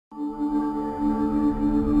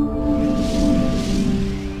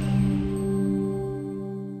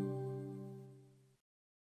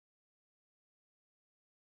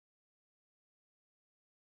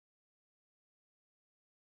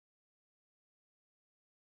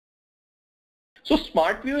So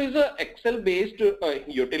SmartView is a Excel based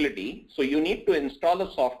utility. So you need to install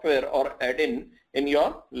a software or add-in in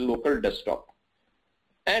your local desktop.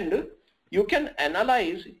 And you can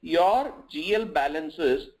analyze your GL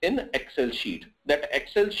balances in Excel sheet. That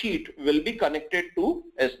Excel sheet will be connected to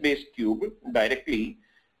Sbase Cube directly,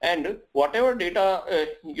 and whatever data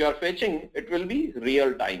you are fetching, it will be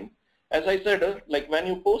real time. As I said, like when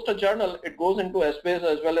you post a journal, it goes into Sbase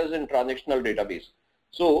as well as in transactional database.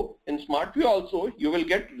 So in SmartView also you will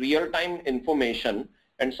get real-time information,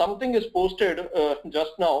 and something is posted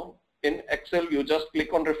just now in Excel. You just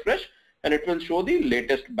click on refresh and it will show the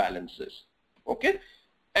latest balances. Okay,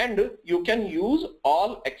 and you can use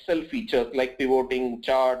all Excel features like pivoting,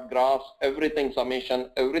 chart, graphs, everything, summation,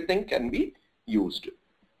 everything can be used.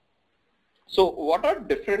 So what are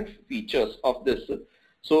different features of this?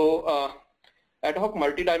 So ad hoc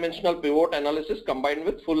multidimensional pivot analysis combined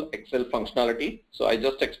with full Excel functionality. So I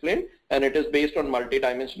just explained, and it is based on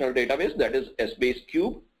multidimensional database, that is Sbase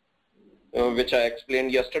Cube, which I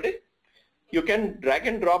explained yesterday. You can drag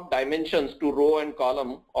and drop dimensions to row and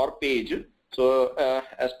column or page. So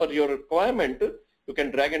as per your requirement, you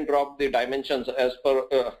can drag and drop the dimensions as per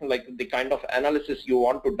like the kind of analysis you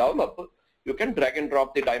want to develop. You can drag and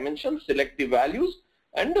drop the dimensions, select the values,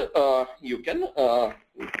 and you can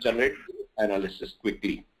generate analysis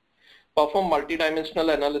quickly. Perform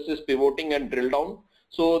multidimensional analysis, pivoting and drill down.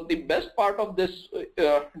 So the best part of this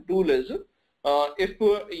tool is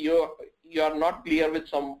if you are not clear with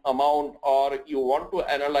some amount or you want to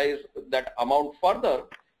analyze that amount further,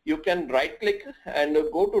 you can right click and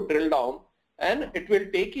go to drill down, and it will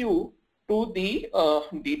take you to the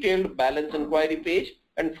detailed balance inquiry page,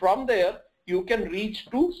 and from there you can reach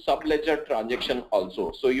to subledger transaction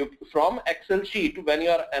also. So you from Excel sheet, when you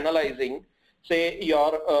are analyzing, say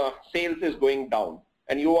your sales is going down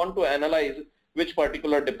and you want to analyze which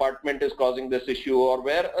particular department is causing this issue, or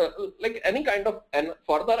where like any kind of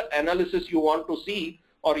further analysis you want to see,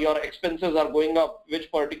 or your expenses are going up, which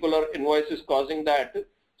particular invoice is causing that.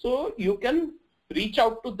 So you can reach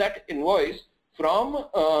out to that invoice from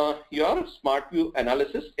your SmartView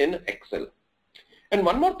analysis in Excel. And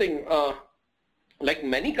one more thing, like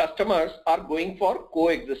many customers are going for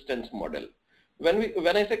coexistence model.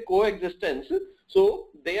 When I say coexistence, so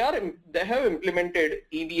they have implemented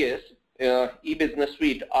EBS, e-business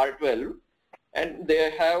suite R12, and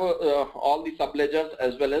they have all the subledgers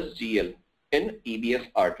as well as GL in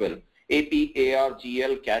EBS R12. AP, AR,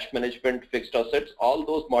 GL, cash management, fixed assets, all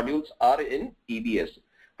those modules are in EBS.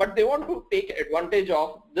 But they want to take advantage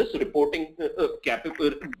of this reporting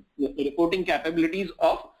capabilities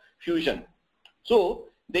of Fusion. So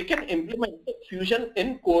they can implement Fusion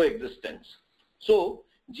in coexistence. So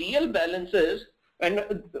GL balances, and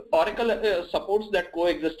Oracle supports that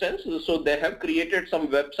coexistence. So they have created some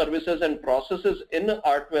web services and processes in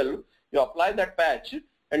R12. You apply that patch,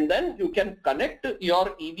 and then you can connect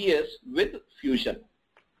your EBS with Fusion.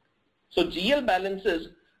 So GL balances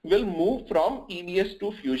will move from EBS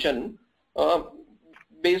to Fusion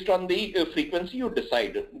based on the frequency you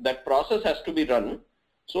decide. That process has to be run.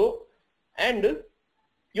 So, and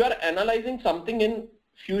you are analyzing something in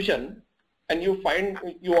Fusion, and you find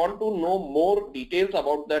you want to know more details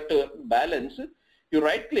about that balance, you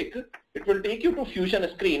right click, it will take you to Fusion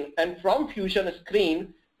screen, and from Fusion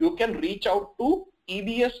screen you can reach out to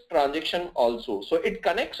EBS transaction also. So it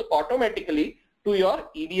connects automatically to your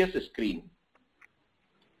EBS screen.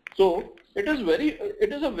 So it is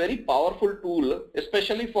a very powerful tool,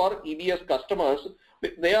 especially for EBS customers.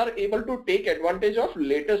 They are able to take advantage of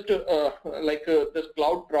latest this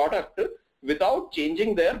cloud product without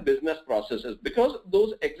changing their business processes, because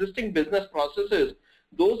those existing business processes,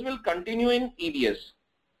 those will continue in EBS.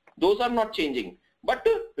 Those are not changing. But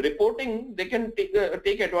reporting, they can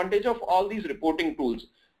take advantage of all these reporting tools.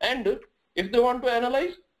 And if they want to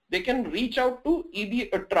analyze, they can reach out to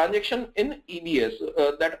a transaction in EBS,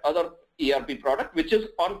 that other ERP product which is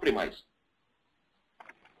on-premise.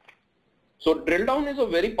 So drill down is a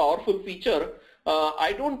very powerful feature.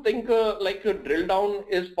 I don't think like a drill down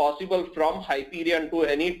is possible from Hyperion to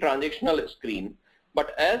any transactional screen.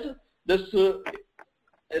 But as this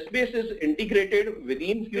Sbase is integrated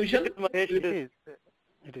within Fusion,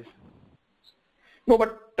 it is. No,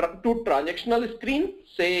 but to transactional screen,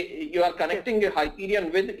 say you are connecting a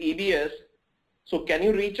Hyperion with EBS, so can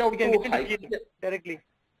you reach out to Hyperion directly?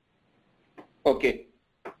 Okay.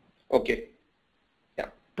 Okay. Yeah.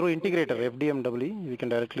 Through integrator FDMW, we can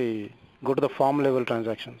directly go to the form level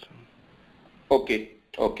transactions. Okay.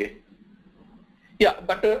 Okay. Yeah,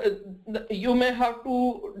 but you may have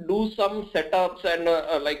to do some setups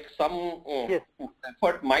and like some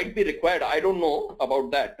effort might be required. I don't know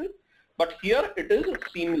about that, But here it is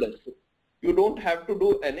seamless. You don't have to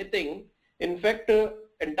do anything. In fact,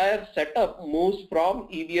 entire setup moves from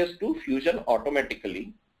EBS to Fusion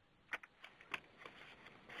automatically,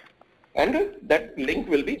 and that link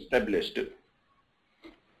will be established.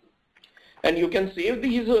 And you can save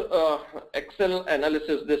these Excel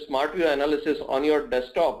analysis, this SmartView analysis on your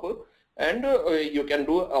desktop, and you can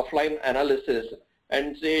do offline analysis,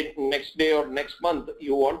 and say next day or next month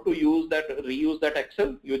you want to use that, reuse that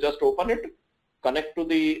Excel, you just open it, connect to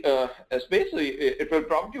the Sbase, it will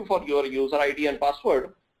prompt you for your user ID and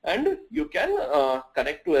password, and you can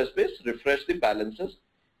connect to Sbase, refresh the balances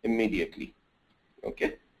immediately.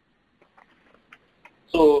 Okay.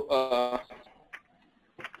 So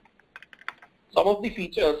some of the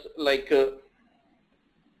features like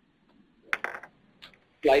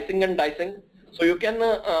slicing and dicing. So you can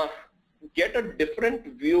get a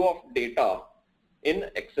different view of data in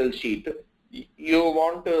Excel sheet. You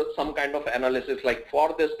want some kind of analysis like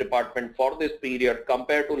for this department, for this period,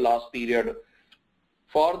 compared to last period,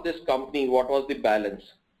 for this company, what was the balance.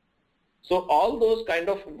 So all those kind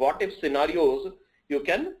of what if scenarios you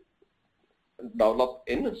can develop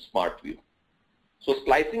in SmartView. So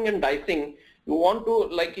slicing and dicing, you want to,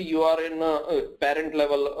 like you are in a parent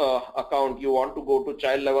level account, you want to go to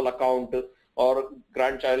child level account or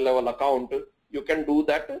grandchild level account, you can do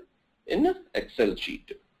that in Excel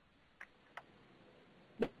sheet.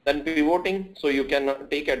 Then pivoting, so you can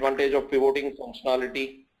take advantage of pivoting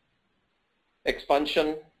functionality.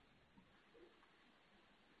 Expansion,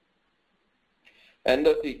 and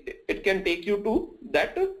it can take you to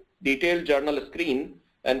that detailed journal screen,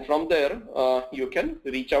 and from there you can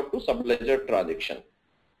reach out to sub-ledger transaction.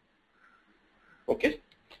 Okay,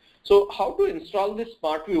 so how to install this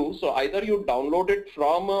SmartView? So either you download it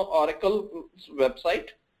from Oracle's website,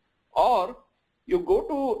 or you go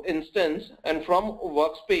to instance and from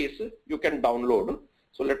workspace you can download.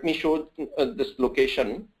 So let me show this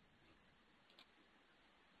location.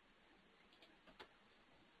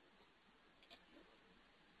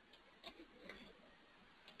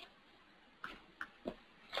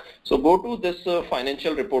 So go to this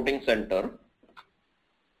financial reporting center,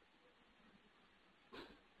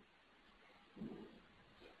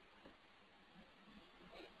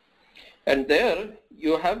 and there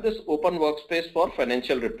you have this open workspace for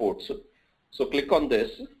financial reports. So click on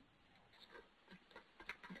this.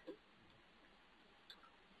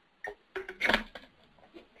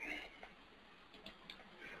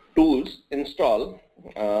 Tools, install.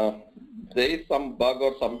 There is some bug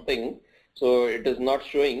or something, so it is not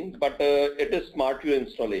showing, but it is SmartView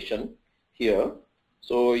installation here.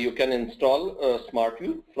 So you can install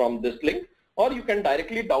SmartView from this link, or you can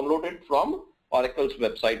directly download it from Oracle's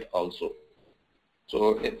website also.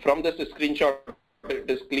 So from this screenshot, it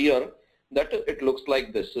is clear that it looks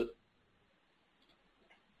like this.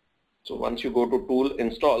 So once you go to tool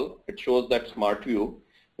install, it shows that SmartView.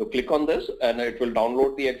 You click on this and it will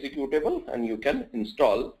download the executable and you can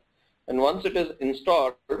install. And once it is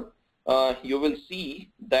installed, you will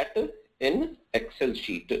see that in Excel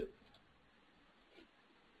sheet.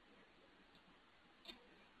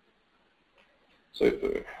 So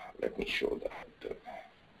let me show that.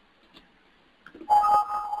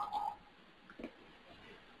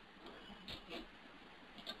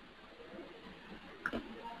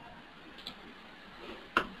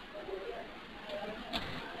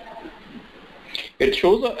 It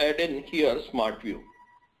shows an add-in here, SmartView.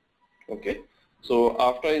 Okay. So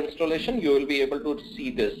after installation, you will be able to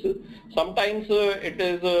see this. Sometimes it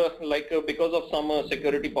is like because of some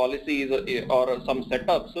security policies or some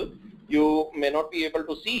setups, you may not be able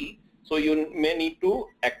to see. So you may need to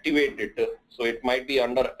activate it. So it might be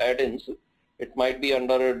under add-ins. It might be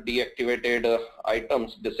under deactivated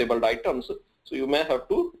items, disabled items. So you may have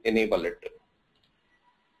to enable it.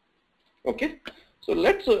 Okay. So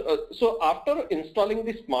let's. So after installing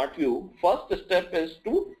the SmartView, first step is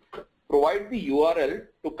to provide the URL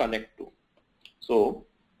to connect to. So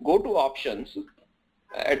go to options,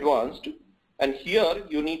 advanced, and here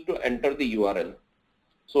you need to enter the URL.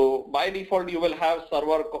 So by default you will have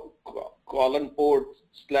server colon port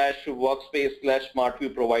 / workspace /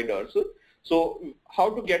 SmartView providers. So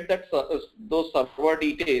how to get that those server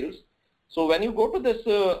details? So when you go to this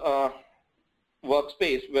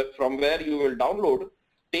workspace from where you will download,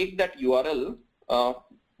 take that URL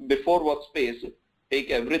before workspace, take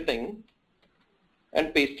everything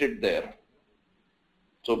and paste it there.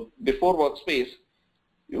 So before workspace,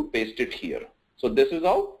 you paste it here. So this is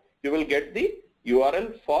how you will get the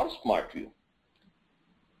URL for SmartView.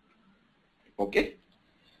 Okay.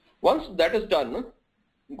 Once that is done,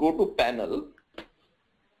 go to panel,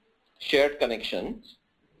 shared connections,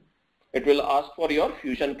 it will ask for your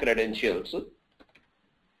Fusion credentials.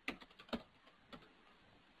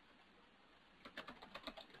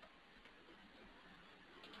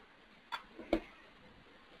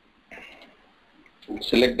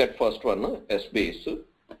 Select that first one, SBase.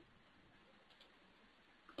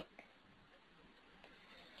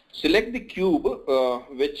 Select the cube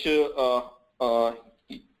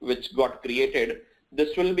which got created.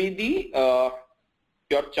 This will be the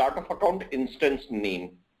your chart of account instance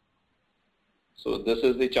name. So this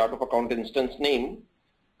is the chart of account instance name.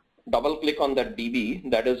 Double click on that DB,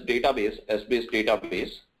 that is database, SBase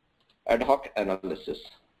database, ad hoc analysis.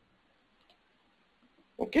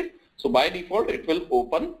 Okay, so by default it will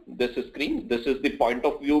open this screen. This is the point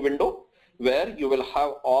of view window where you will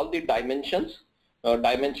have all the dimensions.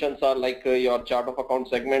 Dimensions are like your chart of account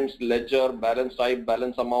segments, ledger, balance type,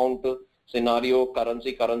 balance amount, scenario,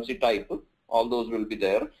 currency, currency type. All those will be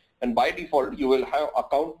there. And by default you will have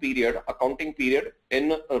accounting period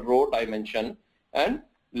in row dimension and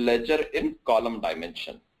ledger in column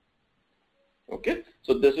dimension. Okay,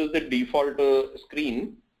 so this is the default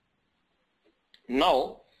screen.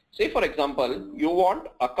 Now say for example you want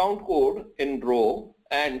account code in row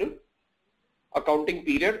and accounting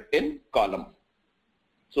period in column.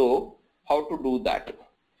 So how to do that?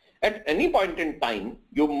 At any point in time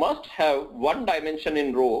you must have one dimension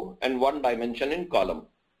in row and one dimension in column.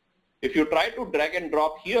 If you try to drag and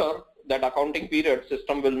drop here, that accounting period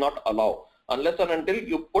system will not allow unless and until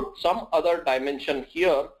you put some other dimension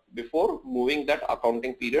here before moving that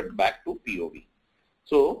accounting period back to POV.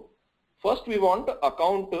 So first we want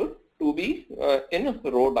account to be in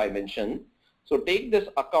row dimension. So take this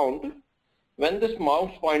account. When this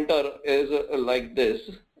mouse pointer is like this,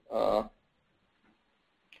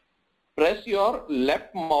 press your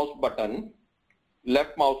left mouse button,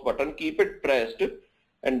 keep it pressed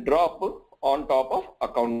and drop on top of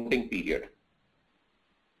accounting period.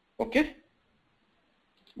 Okay.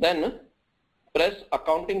 Then press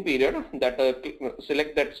accounting period, that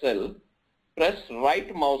select that cell, press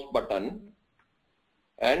right mouse button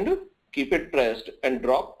and keep it pressed and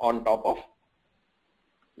drop on top of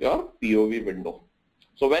your POV window.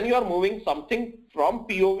 So when you are moving something from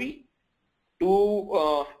POV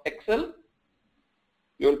to Excel,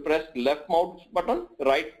 you will press left mouse button,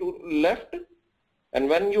 right to left, and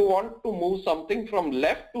when you want to move something from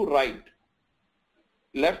left to right,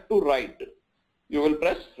 you will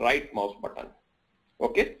press right mouse button.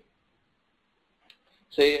 Okay.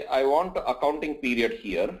 Say I want accounting period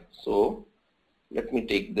here, so let me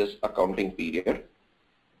take this accounting period,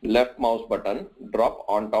 left mouse button, drop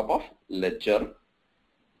on top of ledger.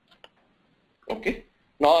 Okay.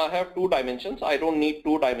 Now I have two dimensions. I don't need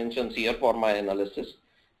two dimensions here for my analysis.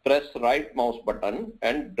 Press right mouse button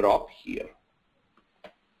and drop here.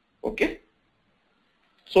 Okay.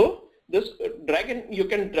 So this you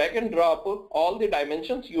can drag and drop all the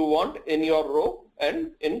dimensions you want in your row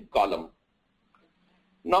and in column.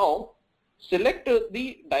 Now select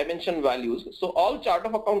the dimension values. So all chart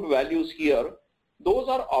of account values here, those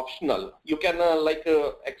are optional. You can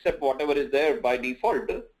accept whatever is there by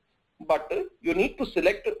default, but you need to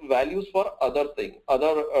select values for other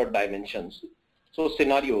dimensions. So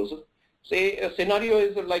scenarios. Say a scenario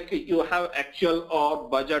is like you have actual or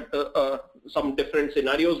budget, some different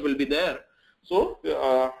scenarios will be there. So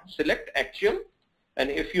select actual,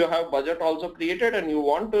 and if you have budget also created and you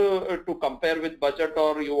want to compare with budget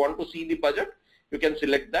or you want to see the budget, you can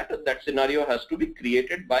select that. That scenario has to be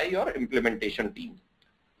created by your implementation team.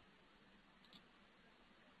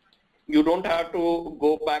 You don't have to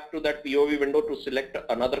go back to that POV window to select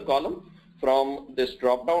another column. From this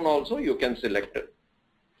drop down also you can select it.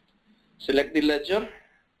 Select the ledger,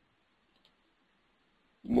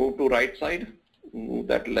 move to right side, move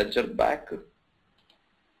that ledger back.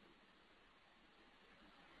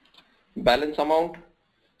 Balance amount.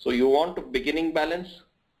 So you want beginning balance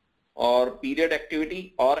or period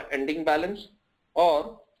activity or ending balance,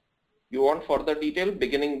 or you want further detail,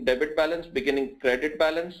 beginning debit balance, beginning credit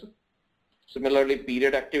balance, similarly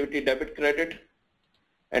period activity debit credit,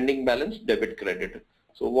 ending balance debit credit.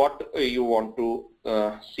 So what you want to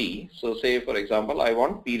see. So say for example I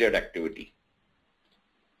want period activity.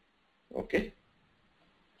 Okay.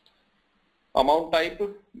 Amount type,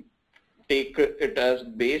 take it as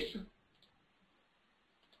base.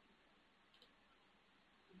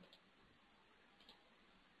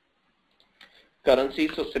 Currency,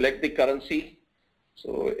 so select the currency.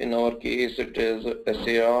 So in our case it is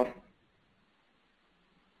SAR.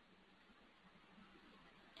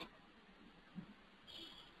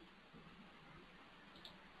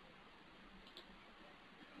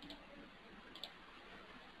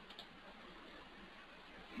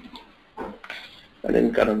 and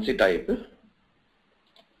in currency type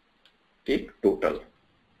take total.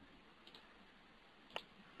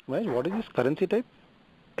 Why? What is this currency type?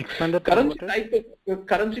 Expand that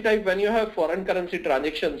Currency type when you have foreign currency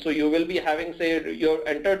transaction, so you will be having, say, your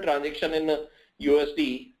entered transaction in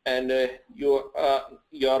USD and your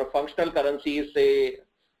functional currency is, say,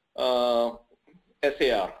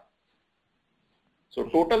 SAR. So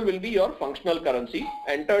total will be your functional currency.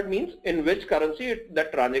 Entered means in which currency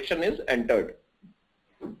that transaction is entered.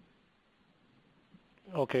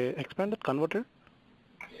 Okay, expand that converted.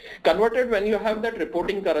 Converted when you have that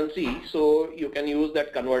reporting currency, so you can use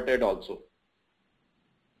that converted also.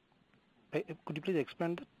 Could you please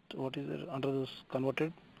expand it? What is there under those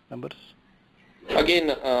converted numbers?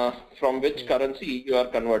 Again, from which currency you are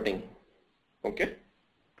converting. Okay.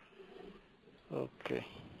 Okay.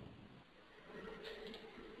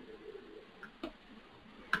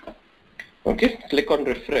 Okay, click on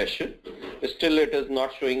refresh. Still it is not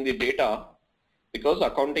showing the data because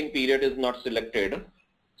accounting period is not selected.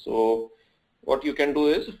 So what you can do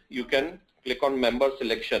is you can click on member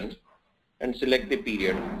selection and select the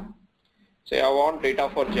period. Say I want data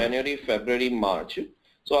for January, February, March.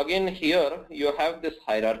 So again here you have this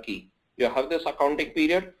hierarchy. You have this accounting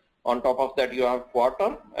period, on top of that you have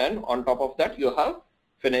quarter, and on top of that you have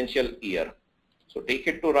financial year. So take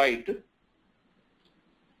it to right.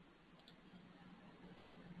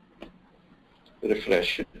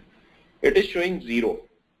 Refresh. It is showing 0.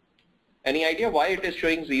 Any idea why it is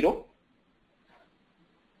showing 0?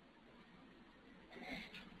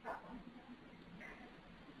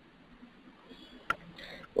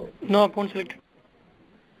 No account selected.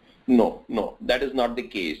 No, that is not the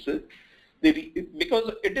case.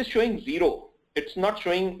 Because it is showing 0. It's not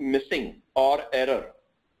showing missing or error.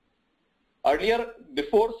 Earlier,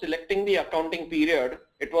 before selecting the accounting period,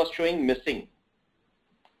 it was showing missing.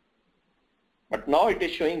 But now it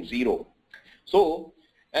is showing 0. So,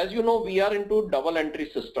 as you know, we are into double entry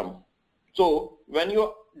system. So, when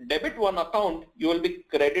you debit one account, you will be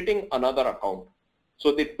crediting another account.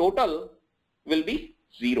 So, the total will be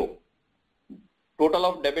 0. Total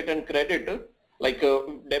of debit and credit, like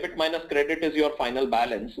debit minus credit is your final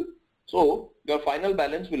balance. So, your final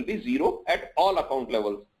balance will be 0 at all account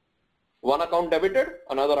levels. One account debited,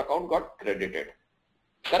 another account got credited.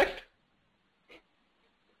 Correct?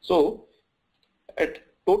 So, at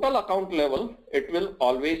total account level, it will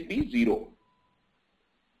always be 0.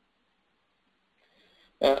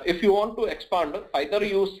 If you want to expand, either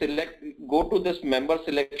you go to this member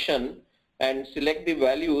selection and select the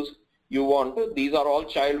values you want. These are all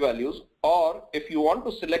child values. Or if you want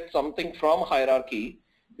to select something from hierarchy,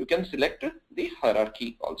 you can select the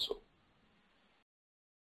hierarchy also.